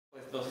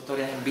dos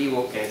historias en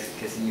vivo,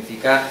 que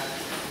significa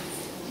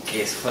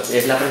que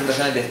es la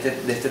presentación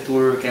de este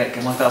tour que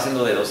hemos estado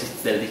haciendo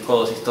del disco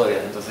Dos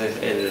Historias. Entonces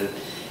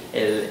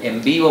el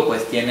en vivo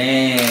pues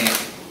tiene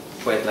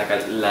pues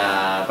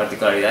la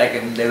particularidad de que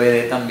es un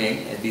DVD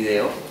también, es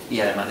video,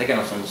 y además de que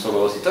no son solo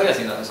dos historias,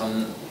 sino que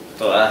son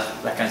todas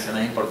las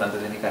canciones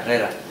importantes de mi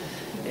carrera.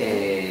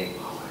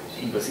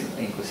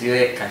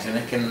 Inclusive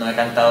canciones que no he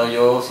cantado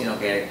yo, sino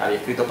que había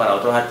escrito para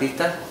otros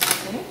artistas,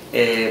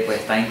 pues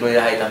están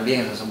incluidas ahí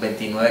también. Esas son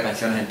 29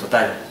 canciones en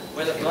total.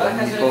 Bueno, todas las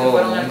canciones que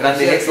fueron un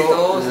gran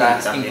éxito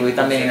las incluí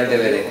también en el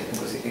DVD,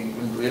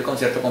 incluí el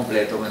concierto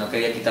completo. Bueno,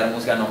 quería quitar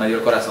música, no me dio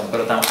el corazón,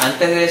 pero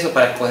antes de eso,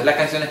 para escoger las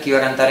canciones que iba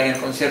a cantar en el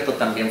concierto,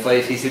 también fue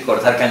difícil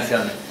cortar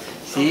canciones.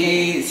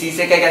 Sí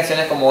sé que hay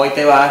canciones como Hoy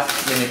Te Vas,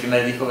 de mi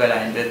primer disco, que la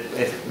gente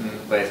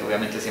pues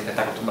obviamente siempre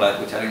está acostumbrada a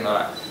escuchar y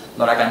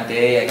no la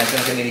canté. Hay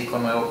canciones de mi disco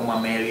nuevo como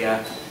Amelia,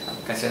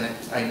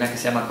 hay una que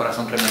se llama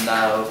Corazón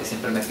Remendado, que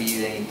siempre me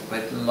piden, y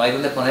pues no hay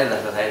donde ponerlas.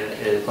 O sea,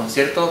 el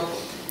concierto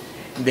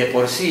de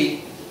por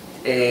sí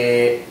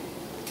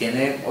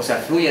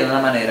fluye de una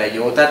manera.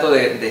 Yo trato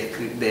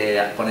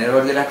de poner el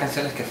orden de las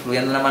canciones que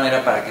fluyan de una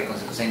manera para que el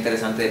concierto sea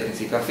interesante de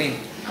principio a fin.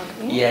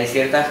 Okay. Y hay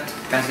ciertas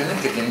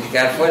canciones que tienen que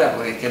quedar fuera,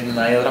 porque es que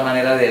no hay otra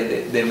manera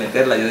de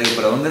meterla. Yo digo,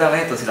 ¿pero dónde la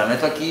meto? Si la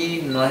meto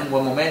aquí no es un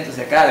buen momento, o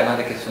sea, acá, además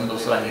de que son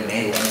 2 horas y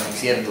media, un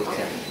concierto, o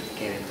sea,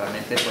 que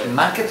eventualmente pues...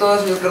 Más que todo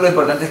eso, yo creo que lo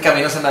importante es que a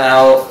mí no se me ha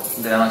dado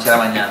de la noche a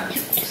la mañana.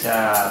 O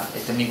sea,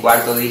 este es mi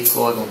cuarto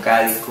disco, con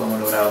cada disco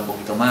hemos logrado un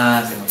poquito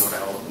más, hemos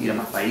logrado ir a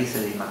más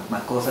países y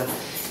más cosas,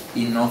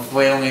 y no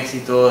fue un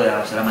éxito de la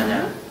noche a la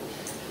mañana.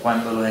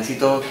 Cuando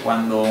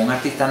un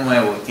artista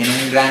nuevo tiene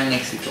un gran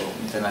éxito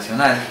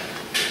internacional,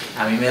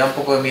 a mí me da un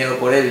poco de miedo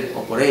por él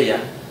o por ella,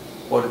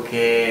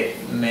 porque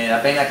me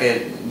da pena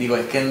que, digo,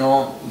 es que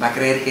no va a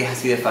creer que es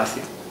así de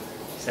fácil.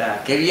 O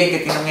sea, qué bien que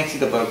tiene un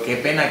éxito, pero qué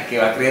pena que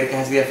va a creer que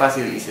es así de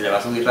fácil y se le va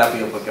a subir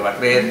rápido, porque va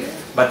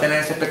a tener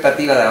esa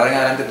expectativa de ahora en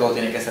adelante todo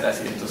tiene que ser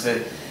así. Entonces,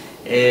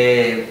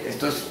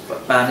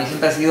 para mí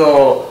siempre ha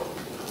sido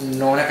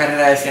no una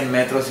carrera de 100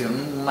 metros, sino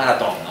un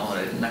maratón, ¿no?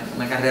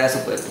 Una carrera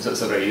de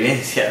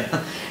sobrevivencia, ¿no?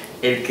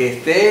 El que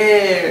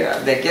esté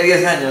de aquí a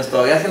 10 años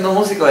todavía haciendo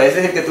música, ese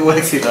es el que tuvo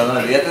éxito, ¿no?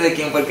 Olvídate de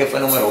quién fue el que fue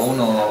número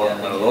 1, o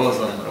número 2,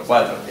 o número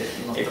 4.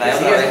 El que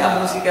sigue haciendo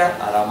música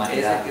a la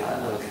humanidad,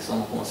 a lo que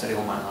somos como seres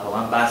humanos, a lo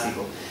más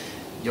básico.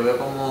 Yo veo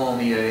como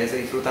mi bebé se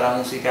disfruta la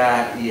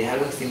música y es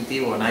algo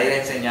instintivo, nadie le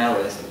ha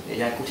enseñado eso.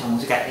 Ella escucha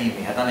música e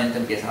inmediatamente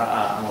empieza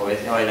a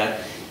moverse, a bailar.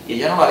 Y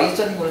ella no lo ha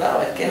visto en ningún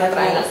lado, es que la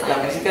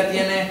música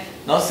tiene,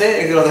 no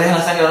sé si lo trae en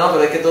la sangre o no,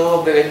 pero es que a todos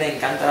los bebés les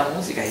encanta la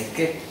música, y es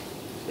que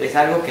es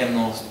algo que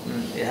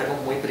es algo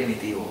muy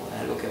primitivo,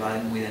 es algo que va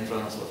muy dentro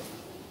de nosotros.